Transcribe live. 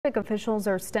Officials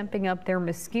are stepping up their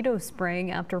mosquito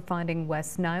spraying after finding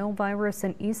West Nile virus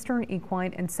and Eastern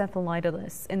equine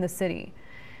encephalitis in the city.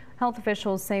 Health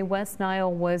officials say West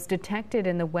Nile was detected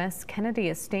in the West Kennedy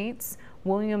Estates,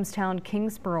 Williamstown,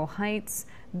 Kingsborough Heights,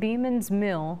 Beeman's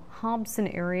Mill, Hobson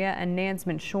area, and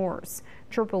Nansemond Shores.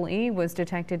 EEE was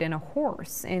detected in a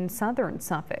horse in southern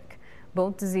Suffolk.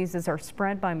 Both diseases are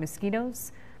spread by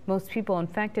mosquitoes. Most people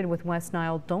infected with West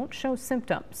Nile don't show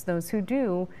symptoms. Those who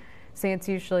do say it's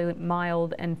usually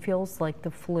mild and feels like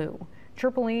the flu.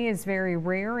 EEE is very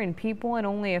rare in people and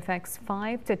only affects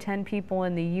 5 to 10 people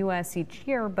in the U.S. each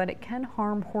year, but it can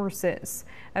harm horses.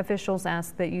 Officials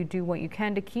ask that you do what you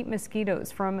can to keep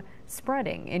mosquitoes from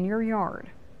spreading in your yard.